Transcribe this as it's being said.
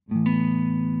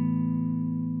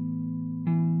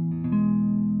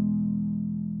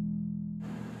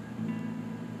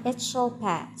It Shall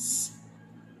Pass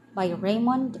by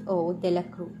Raymond O. de la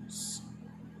Cruz.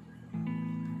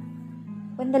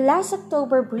 When the last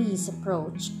October breeze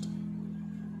approached,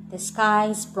 the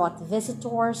skies brought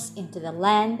visitors into the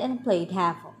land and played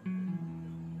havoc.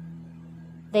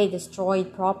 They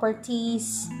destroyed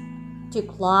properties,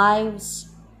 took lives,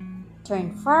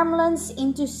 turned farmlands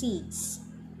into seas,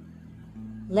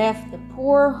 left the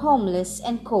poor homeless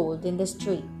and cold in the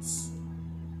streets,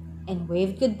 and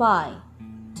waved goodbye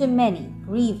to many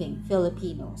grieving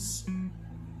Filipinos.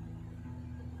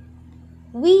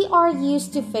 We are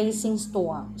used to facing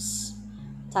storms,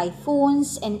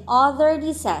 typhoons, and other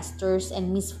disasters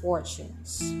and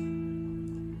misfortunes.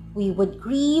 We would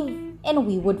grieve and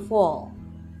we would fall,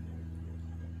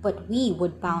 but we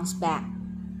would bounce back.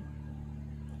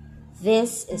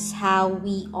 This is how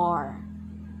we are.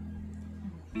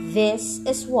 This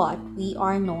is what we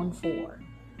are known for.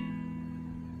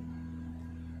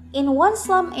 In one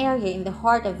slum area in the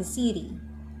heart of the city,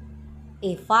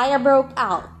 a fire broke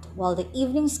out while the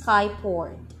evening sky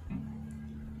poured.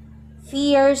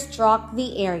 Fear struck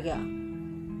the area.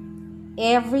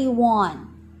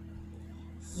 Everyone,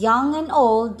 young and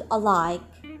old alike,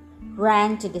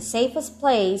 ran to the safest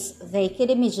place they could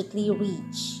immediately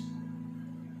reach: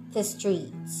 the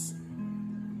streets.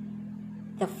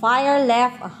 The fire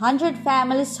left 100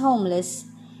 families homeless,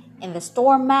 and the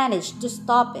storm managed to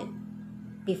stop it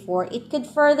before it could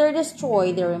further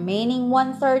destroy the remaining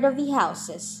 1/3 of the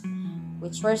houses,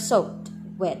 which were soaked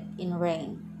wet in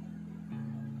rain.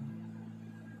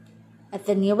 At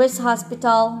the nearest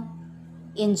hospital,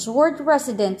 injured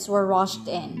residents were rushed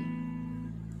in.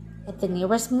 At the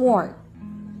nearest morgue,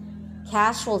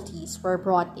 casualties were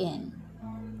brought in.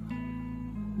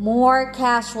 More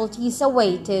casualties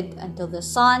awaited until the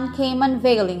sun came,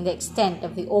 unveiling the extent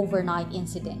of the overnight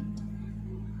incident.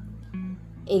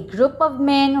 A group of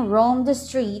men roamed the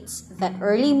streets that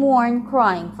early morn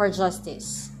crying for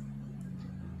justice.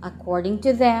 According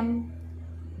to them,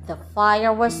 the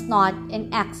fire was not an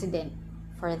accident,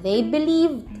 for they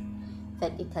believed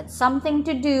that it had something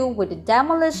to do with the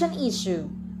demolition issue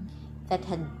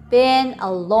that had been a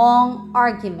long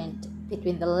argument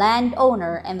between the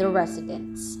landowner and the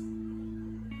residents.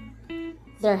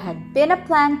 There had been a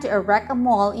plan to erect a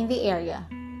mall in the area,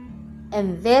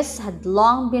 and this had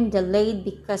long been delayed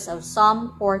because of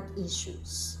some court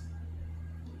issues.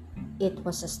 It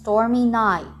was a stormy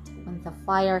night when the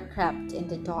fire crept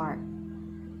in the dark,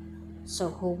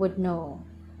 so who would know?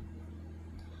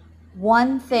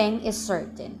 One thing is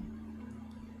certain: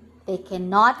 they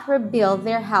cannot rebuild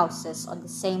their houses on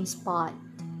the same spot.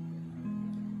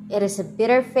 It is a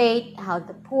bitter fate how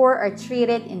the poor are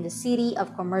treated in the city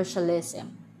of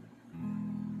commercialism.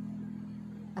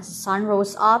 As the sun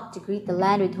rose up to greet the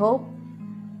land with hope,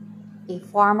 a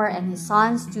farmer and his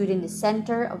son stood in the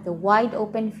center of the wide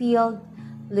open field,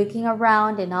 looking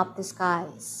around and up the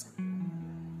skies.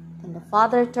 Then the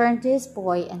father turned to his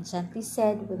boy and gently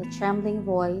said with a trembling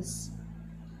voice,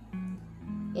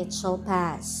 "It shall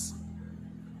pass.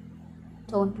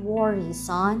 Don't worry,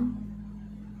 son.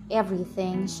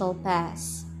 Everything shall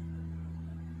pass."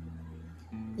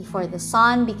 Before the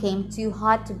sun became too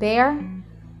hot to bear,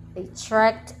 they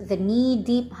trekked the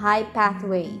knee-deep high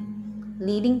pathway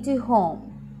leading to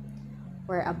home,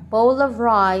 where a bowl of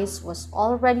rice was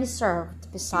already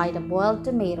served beside the boiled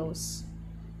tomatoes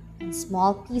and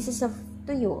small pieces of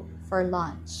tuyo for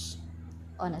lunch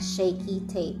on a shaky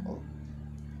table.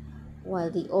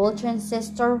 While the old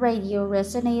transistor radio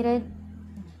resonated,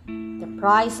 "The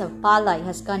price of palay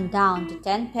has gone down to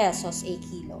 10 pesos a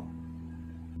kilo.